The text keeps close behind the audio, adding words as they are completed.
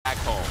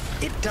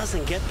It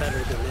doesn't get better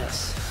than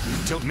this.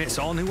 Don't miss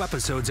all new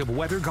episodes of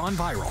Weather Gone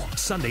Viral,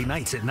 Sunday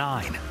nights at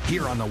 9,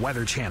 here on the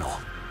Weather Channel.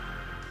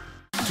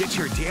 Get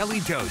your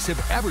daily dose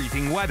of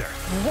everything weather.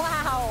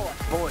 Wow!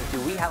 Boy,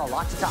 do we have a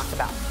lot to talk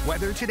about.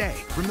 Weather Today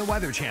from the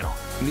Weather Channel.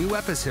 New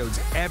episodes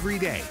every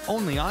day,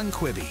 only on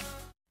Quibi.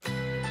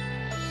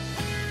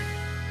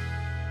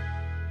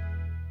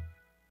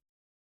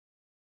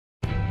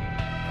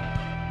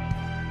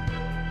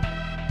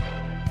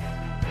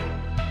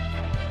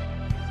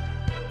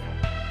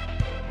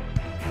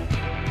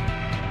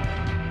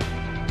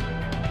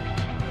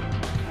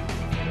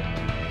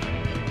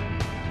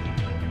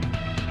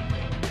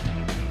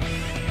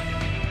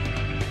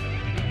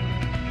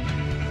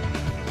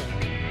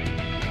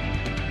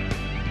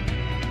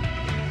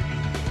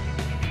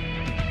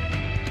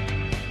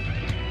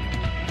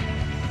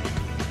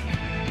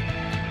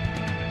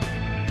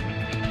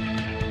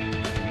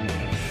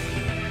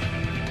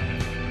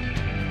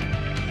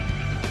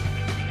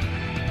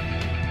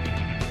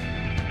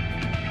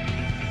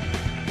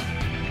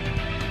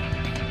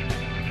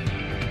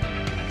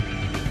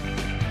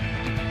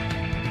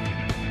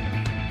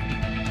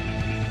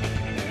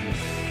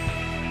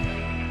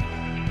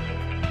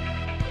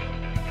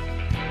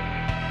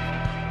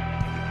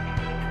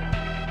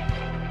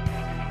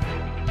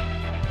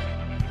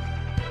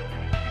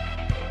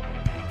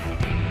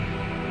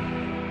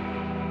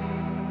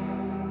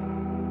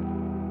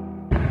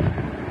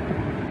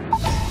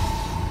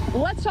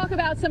 Let's talk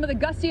about some of the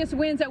gustiest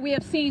winds that we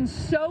have seen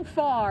so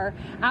far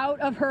out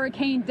of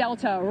Hurricane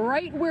Delta.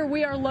 Right where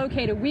we are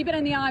located, we've been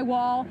in the eye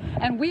wall,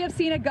 and we have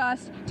seen a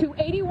gust to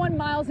 81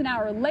 miles an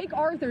hour. Lake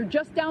Arthur,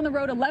 just down the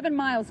road, 11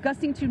 miles,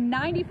 gusting to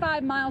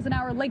 95 miles an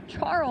hour. Lake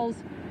Charles,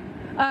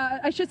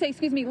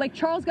 Lake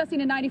Charles gusting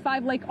to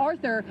 95, Lake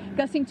Arthur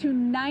gusting to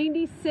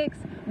 96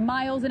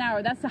 miles an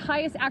hour. That's the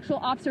highest actual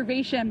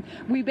observation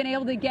we've been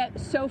able to get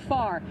so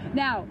far.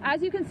 Now,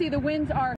 as you can see, the winds are